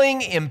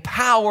enabling,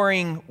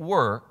 empowering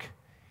work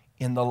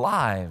in the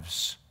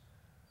lives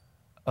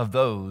of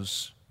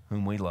those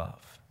whom we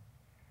love.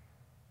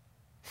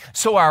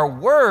 So our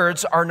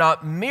words are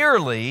not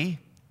merely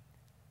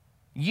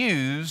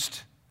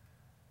used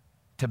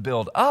to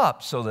build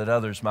up so that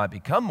others might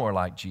become more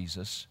like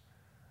Jesus,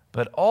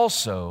 but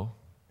also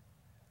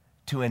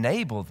to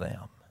enable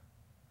them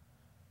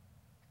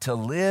to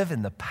live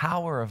in the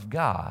power of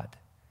God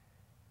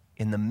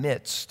in the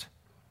midst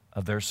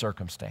of their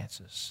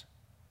circumstances.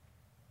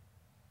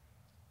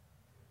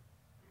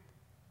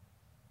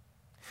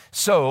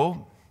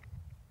 So,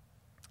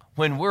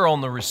 when we're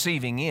on the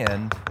receiving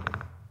end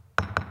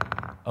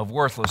of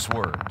worthless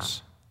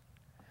words,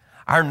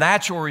 our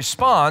natural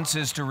response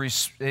is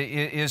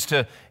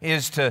to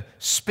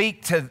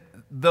speak to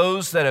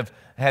those that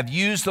have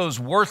used those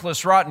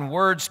worthless, rotten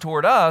words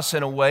toward us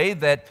in a way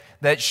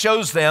that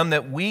shows them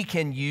that we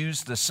can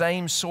use the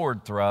same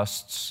sword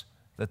thrusts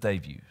that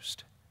they've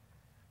used.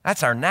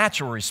 That's our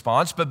natural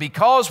response, but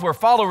because we're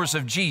followers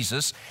of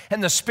Jesus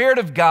and the Spirit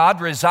of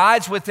God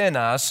resides within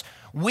us,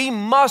 we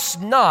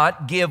must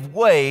not give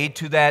way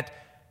to that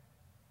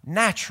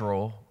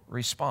natural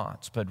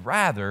response, but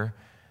rather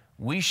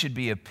we should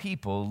be a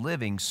people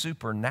living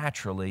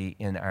supernaturally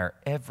in our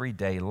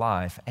everyday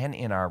life and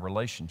in our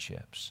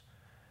relationships.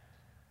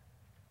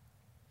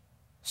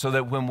 So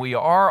that when we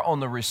are on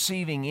the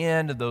receiving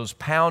end of those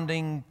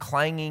pounding,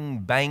 clanging,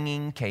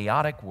 banging,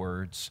 chaotic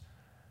words,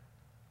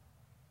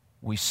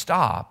 we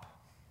stop,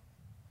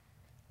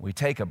 we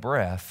take a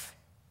breath,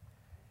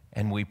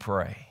 and we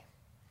pray.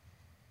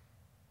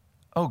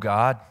 Oh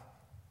God,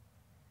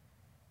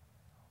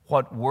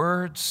 what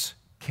words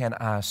can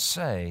I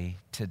say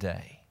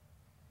today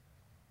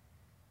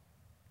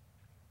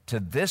to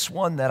this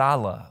one that I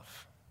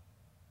love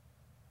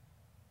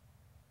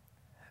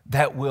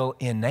that will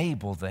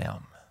enable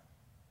them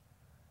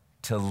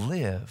to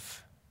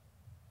live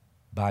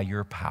by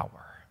your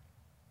power,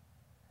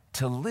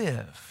 to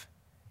live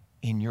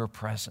in your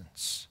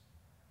presence,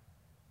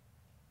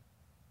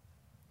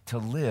 to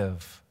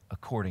live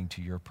according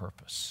to your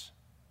purpose.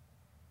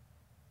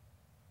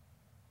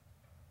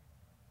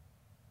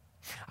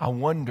 I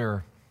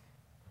wonder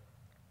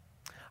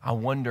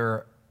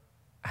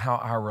how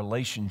our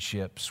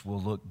relationships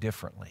will look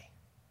differently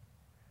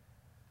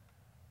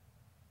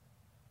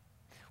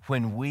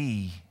when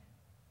we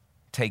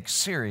take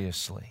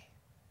seriously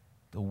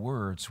the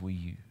words we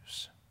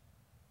use.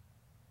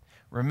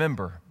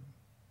 Remember,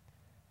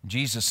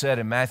 Jesus said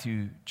in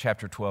Matthew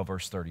chapter 12,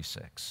 verse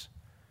 36,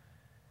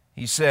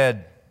 He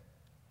said,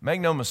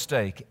 make no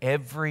mistake,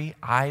 every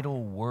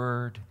idle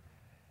word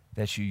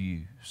that you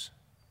use,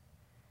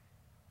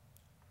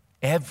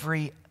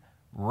 every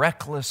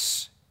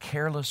reckless,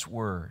 careless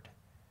word,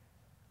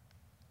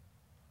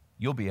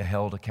 you'll be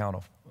held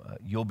accountable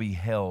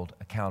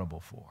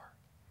for.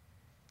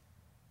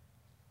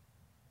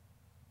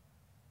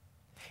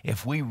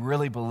 If we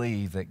really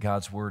believe that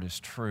God's word is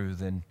true,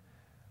 then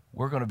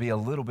we're going to be a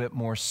little bit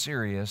more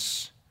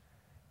serious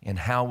in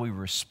how we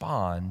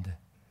respond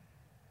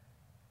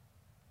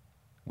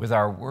with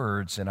our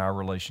words and our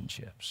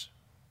relationships.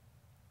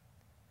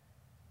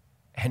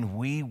 And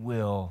we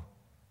will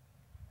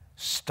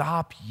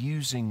stop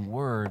using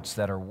words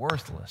that are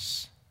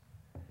worthless,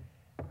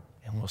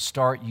 and we'll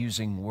start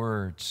using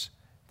words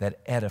that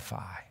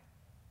edify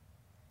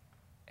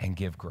and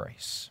give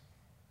grace.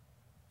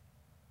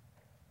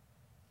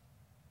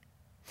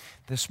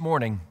 This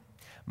morning,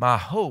 my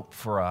hope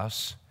for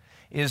us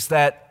is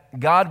that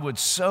God would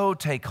so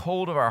take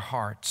hold of our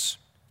hearts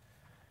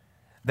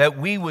that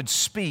we would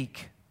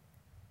speak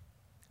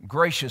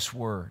gracious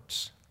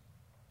words,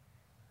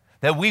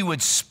 that we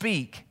would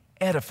speak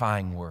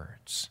edifying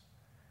words,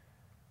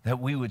 that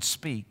we would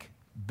speak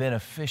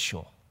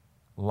beneficial,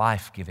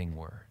 life-giving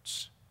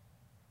words.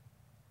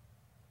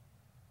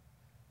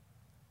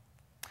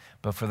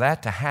 But for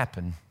that to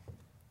happen,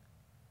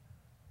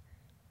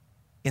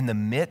 in the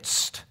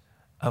midst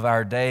of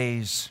our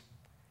days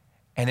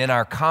and in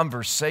our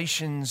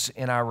conversations,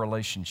 in our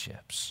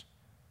relationships,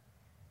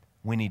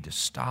 we need to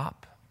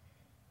stop.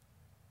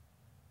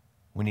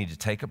 We need to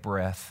take a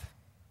breath,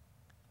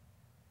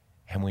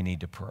 and we need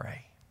to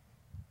pray.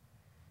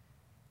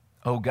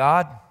 Oh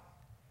God,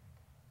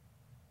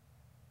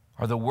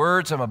 are the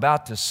words I'm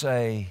about to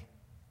say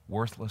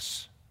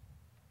worthless?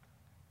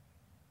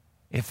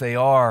 If they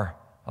are,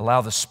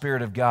 allow the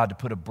Spirit of God to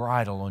put a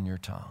bridle on your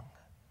tongue.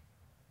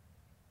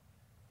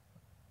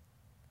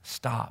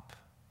 Stop,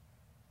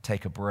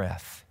 take a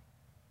breath,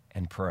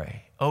 and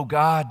pray. Oh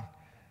God,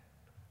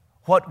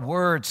 what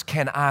words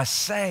can I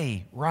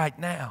say right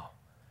now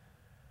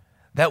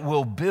that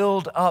will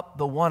build up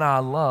the one I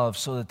love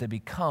so that they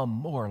become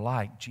more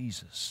like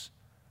Jesus?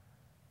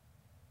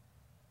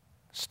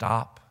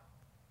 Stop,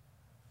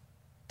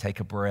 take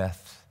a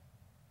breath,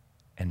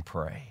 and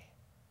pray.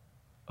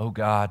 Oh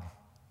God,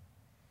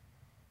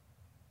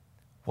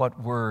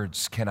 what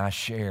words can I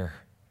share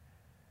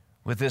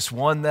with this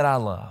one that I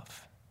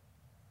love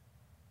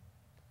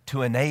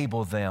to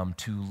enable them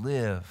to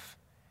live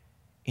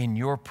in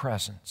your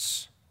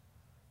presence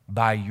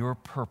by your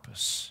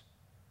purpose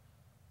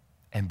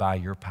and by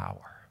your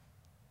power?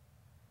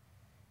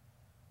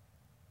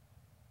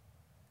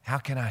 How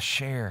can I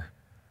share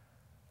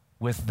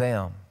with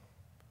them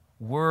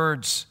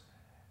words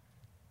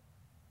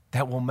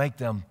that will make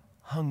them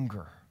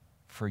hunger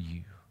for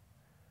you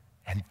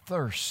and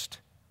thirst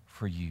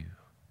for you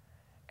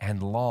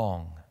and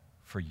long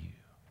for you?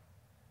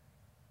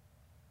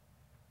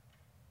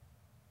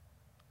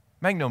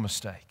 Make no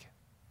mistake,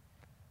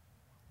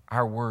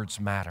 our words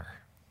matter,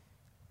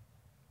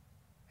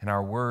 and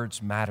our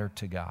words matter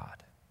to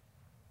God.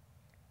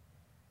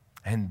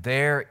 And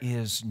there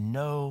is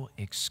no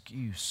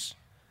excuse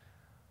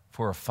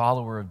for a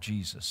follower of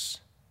Jesus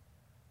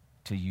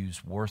to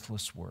use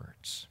worthless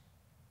words.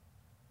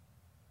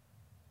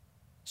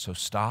 So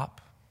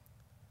stop,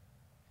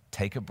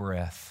 take a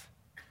breath,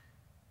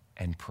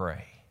 and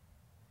pray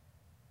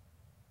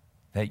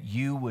that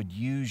you would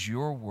use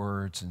your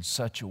words in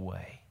such a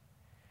way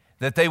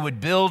that they would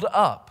build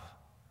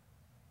up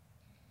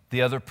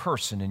the other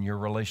person in your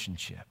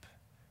relationship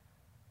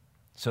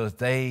so that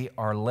they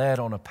are led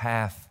on a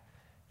path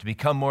to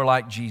become more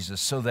like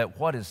Jesus, so that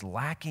what is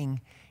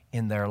lacking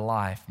in their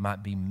life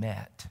might be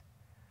met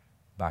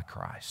by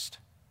Christ.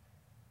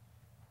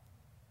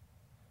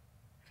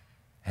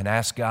 And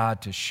ask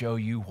God to show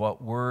you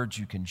what words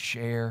you can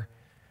share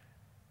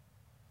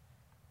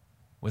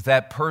with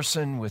that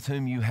person with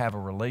whom you have a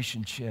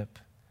relationship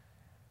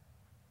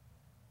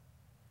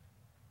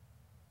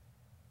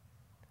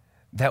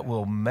that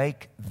will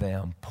make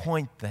them,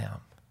 point them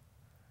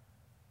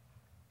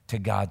to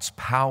God's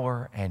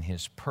power and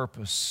His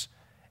purpose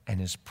and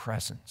His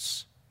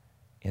presence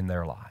in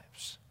their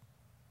lives.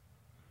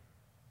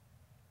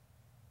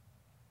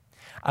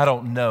 I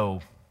don't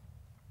know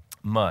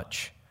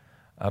much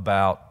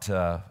about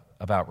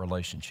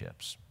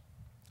relationships.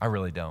 I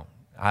really don't.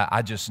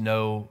 I just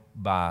know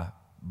by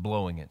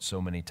blowing it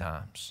so many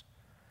times.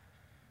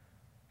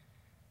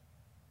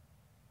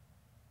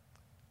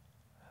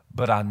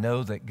 But I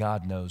know that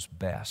God knows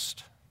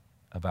best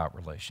about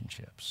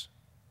relationships.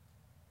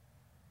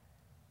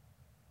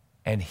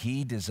 And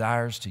He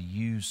desires to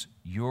use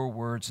your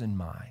words and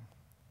mine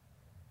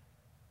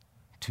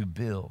to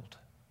build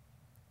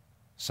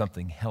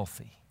something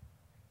healthy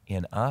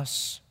in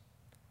us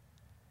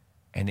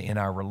and in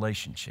our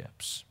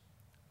relationships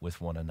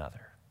with one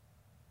another.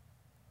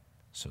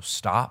 So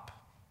stop,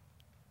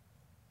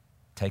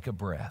 take a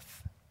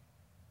breath,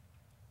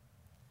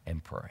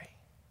 and pray.